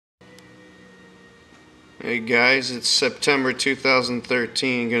Hey guys, it's September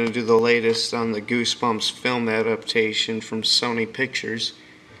 2013. Gonna do the latest on the GooseBumps film adaptation from Sony Pictures.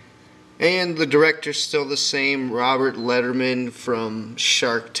 And the director's still the same, Robert Letterman from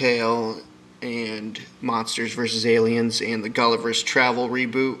Shark Tale and Monsters vs. Aliens and the Gullivers Travel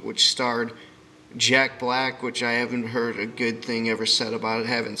reboot, which starred Jack Black, which I haven't heard a good thing ever said about it,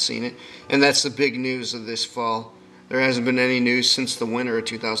 haven't seen it. And that's the big news of this fall. There hasn't been any news since the winter of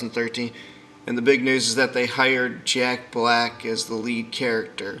 2013. And the big news is that they hired Jack Black as the lead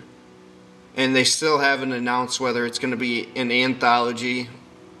character. And they still haven't announced whether it's going to be an anthology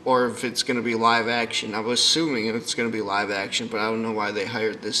or if it's going to be live action. I was assuming it's going to be live action, but I don't know why they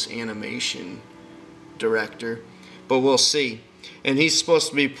hired this animation director. But we'll see. And he's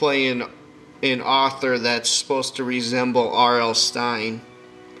supposed to be playing an author that's supposed to resemble RL Stine.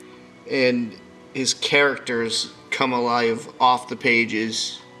 And his characters come alive off the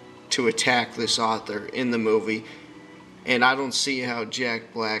pages to attack this author in the movie, and I don't see how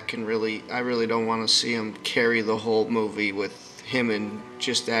Jack Black can I really don't want to see him carry the whole movie with him and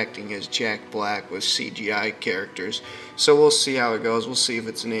just acting as Jack Black with CGI characters. So we'll see how it goes. We'll see if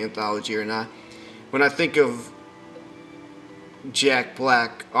it's an anthology or not. When I think of Jack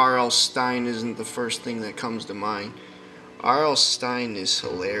Black, RL Stine isn't the first thing that comes to mind. RL Stine is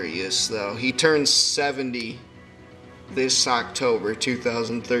hilarious though. He turns 70 this October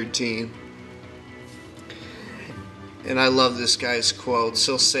 2013, and I love this guy's quotes.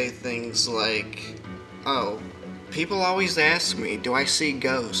 He'll say things like, "Oh, people always ask me, do I see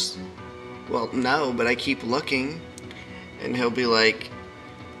ghosts? Well, no, but I keep looking." And he'll be like,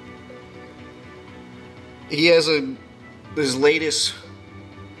 he has his latest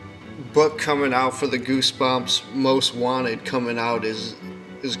book coming out for the GooseBumps, Most Wanted, coming out is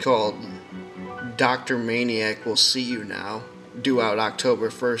called Dr. Maniac Will See You Now, due out October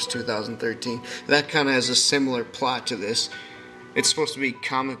 1st, 2013. That kind of has a similar plot to this. It's supposed to be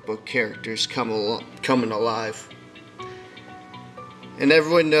comic book characters coming alive. And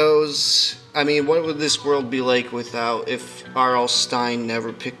everyone knows, I mean, what would this world be like if R.L. Stine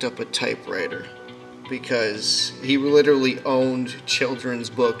never picked up a typewriter? Because he literally owned children's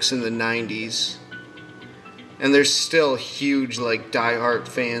books in the 90s. And there's still huge, die-hard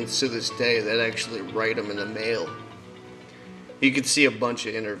fans to this day that actually write them in the mail. You could see a bunch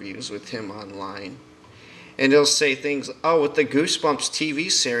of interviews with him online. And he'll say things, oh, with the GooseBumps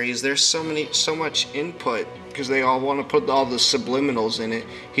TV series, there's so much input, because they all want to put all the subliminals in it.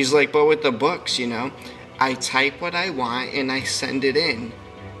 He's like, but with the books, I type what I want and I send it in.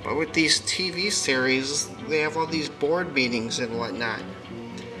 But with these TV series, they have all these board meetings and whatnot.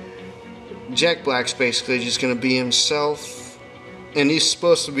 Jack Black's basically just going to be himself, and he's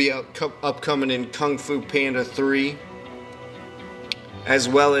supposed to be upcoming in Kung Fu Panda 3, as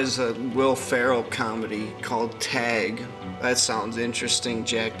well as a Will Ferrell comedy called Tag. That sounds interesting,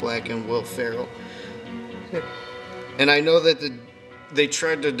 Jack Black and Will Ferrell. And I know that they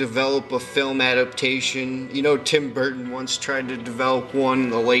tried to develop a film adaptation. Tim Burton once tried to develop one in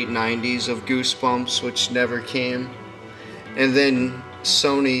the late 90s of GooseBumps, which never came. And then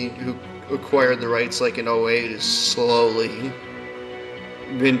Sony, who acquired the rights in 08, has slowly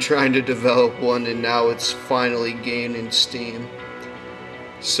been trying to develop one, and now it's finally gaining steam.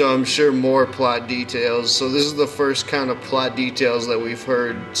 So I'm sure more plot details. So this is the first kind of plot details that we've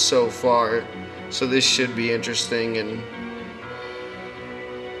heard so far. So this should be interesting, and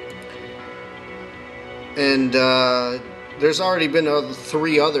there's already been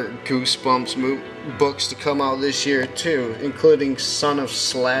 3 other GooseBumps books to come out this year too, including Son of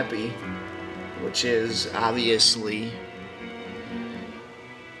Slappy, which is obviously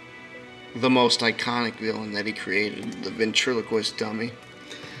the most iconic villain that he created, the ventriloquist dummy.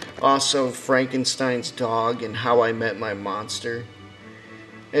 Also, Frankenstein's Dog and How I Met My Monster.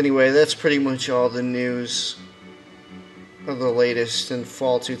 Anyway, that's pretty much all the news of the latest in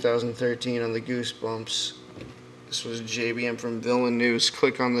fall 2013 on the GooseBumps. This was JBM from VillainNews.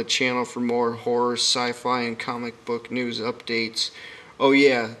 Click on the channel for more horror, sci-fi, and comic book news updates. Oh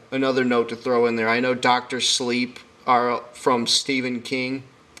yeah, another note to throw in there. I know Dr. Sleep from Stephen King.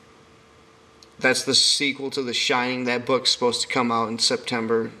 That's the sequel to The Shining. That book's supposed to come out in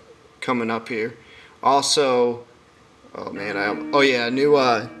September, coming up here. Also, a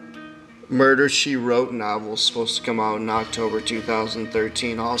new Murder, She Wrote novel is supposed to come out in October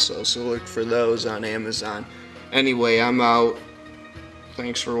 2013 also, so look for those on Amazon. Anyway, I'm out.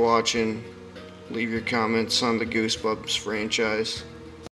 Thanks for watching. Leave your comments on the GooseBumps franchise.